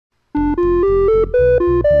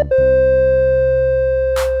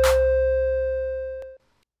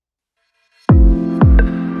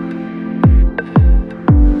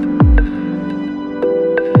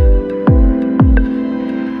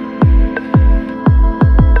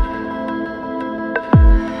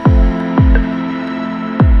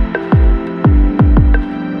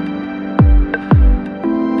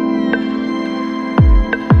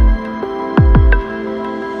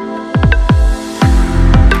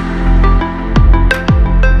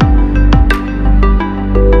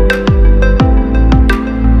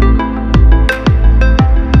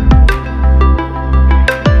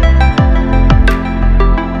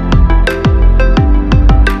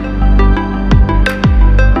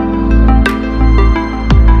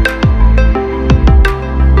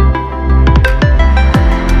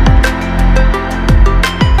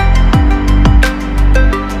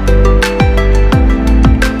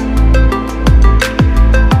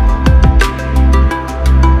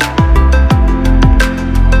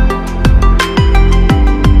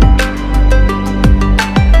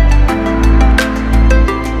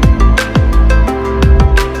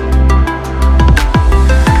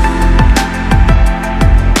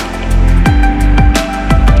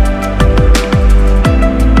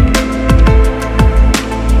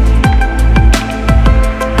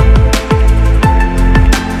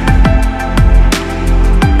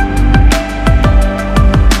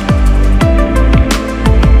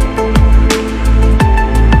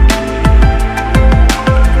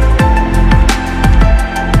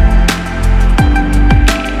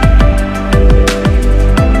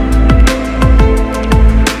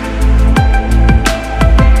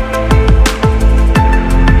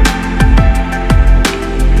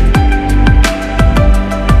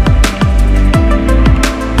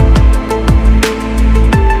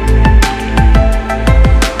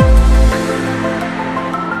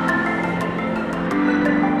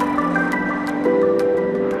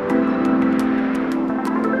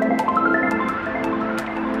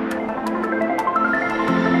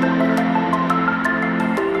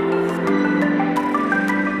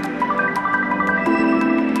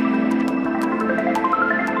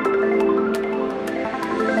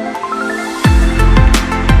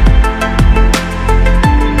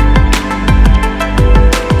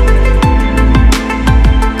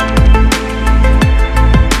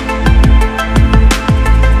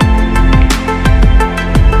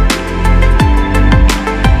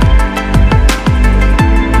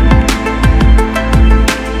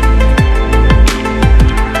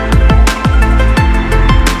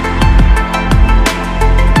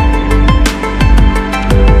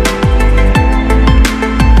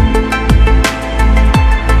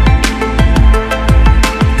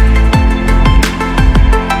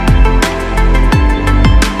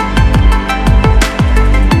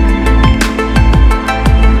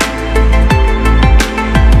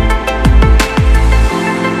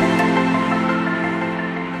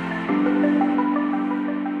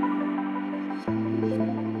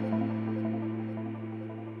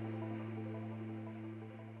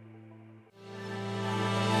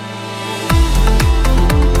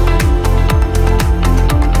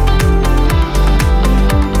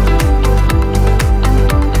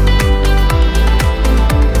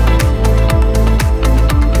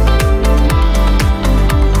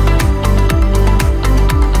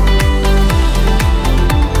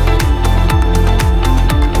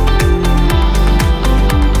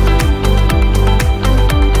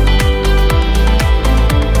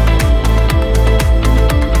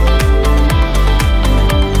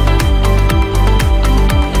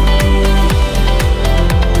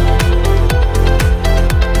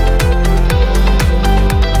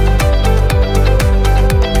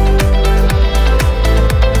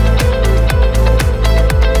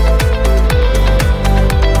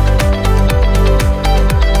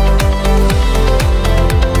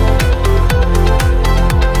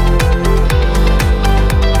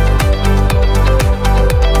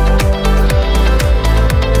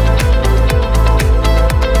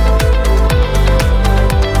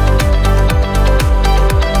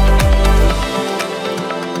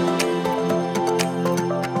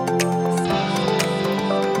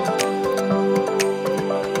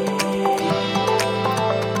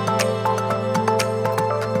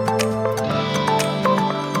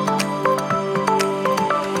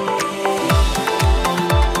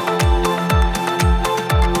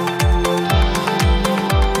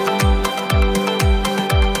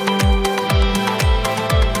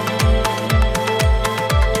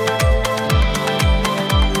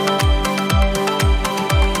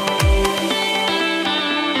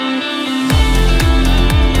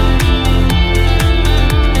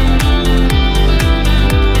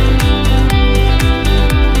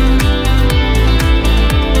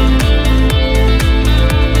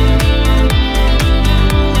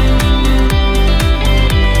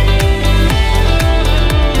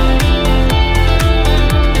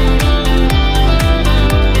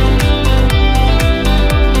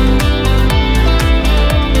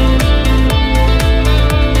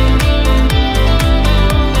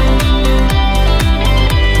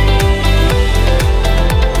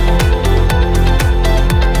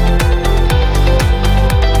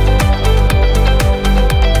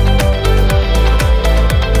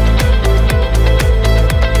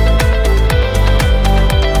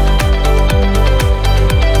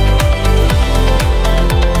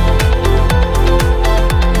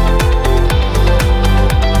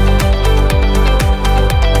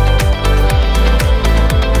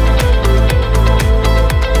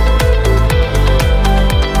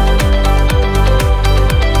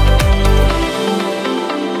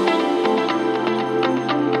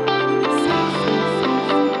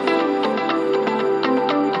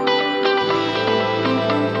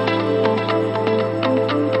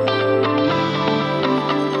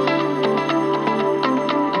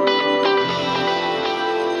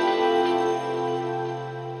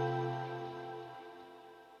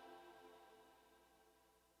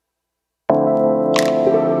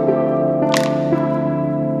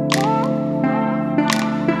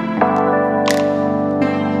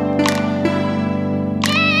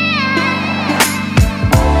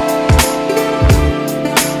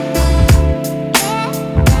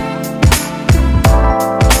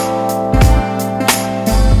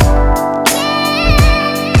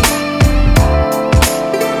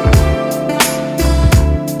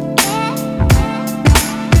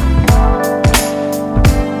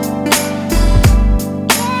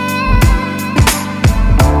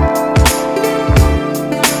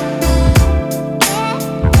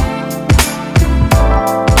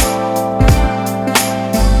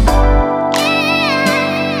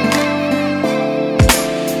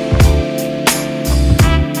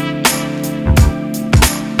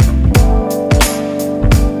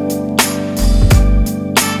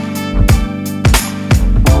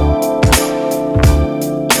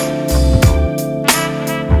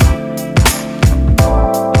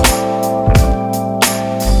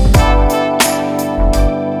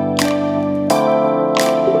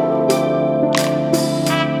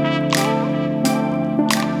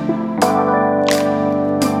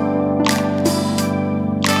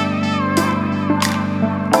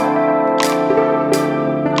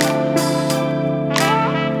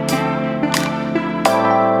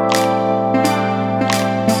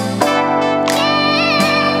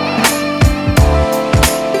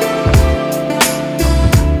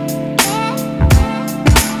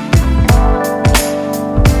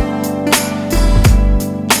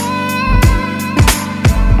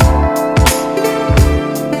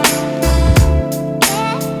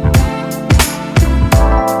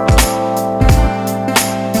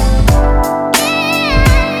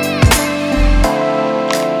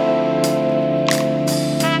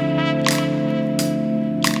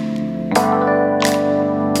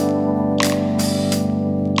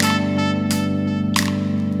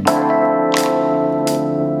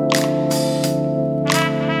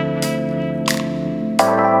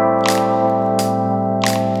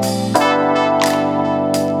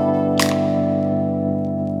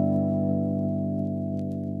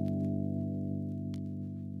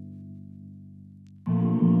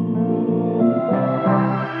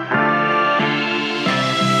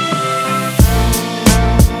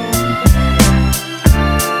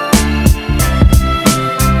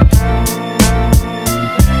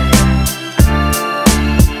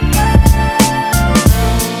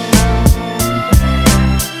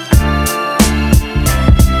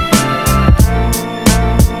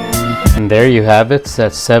And there you have it,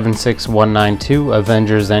 set 76192,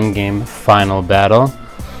 Avengers Endgame Final Battle.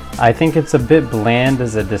 I think it's a bit bland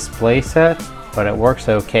as a display set, but it works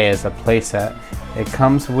okay as a playset. It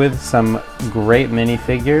comes with some great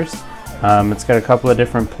minifigures. It's got a couple of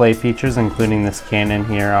different play features, including this cannon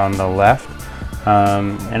here on the left,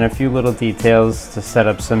 and a few little details to set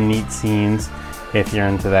up some neat scenes if you're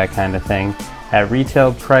into that kind of thing. At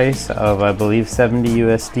retail price of, I believe, 70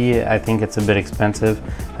 USD, I think it's a bit expensive.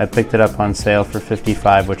 I picked it up on sale for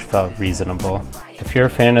 55, which felt reasonable. If you're a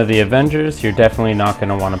fan of the Avengers, you're definitely not going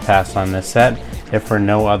to want to pass on this set, if for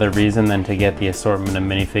no other reason than to get the assortment of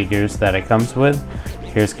minifigures that it comes with.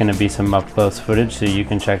 Here's going to be some up-close footage so you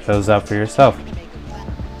can check those out for yourself.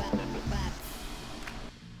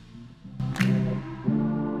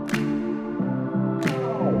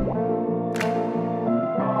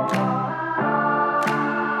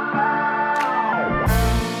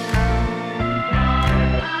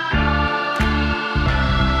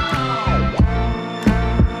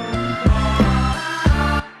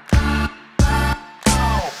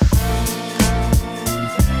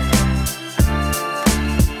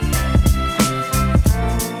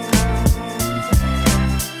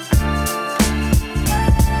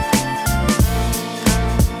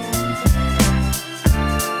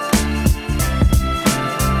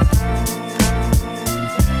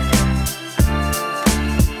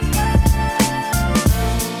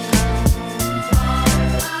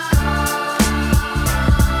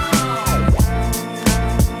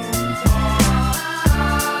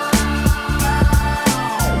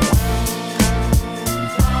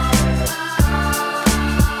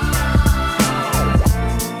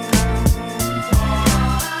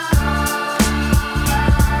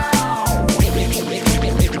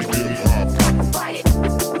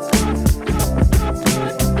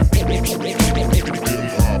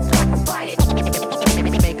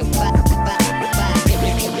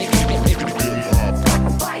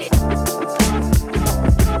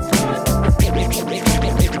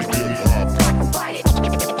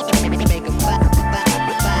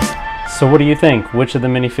 So what do you think? Which of the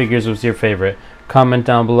minifigures was your favorite? Comment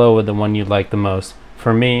down below with the one you liked the most.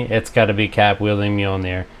 For me, it's gotta be Cap wielding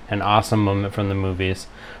Mjolnir, an awesome moment from the movies.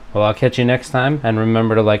 Well, I'll catch you next time, and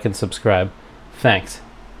remember to like and subscribe. Thanks.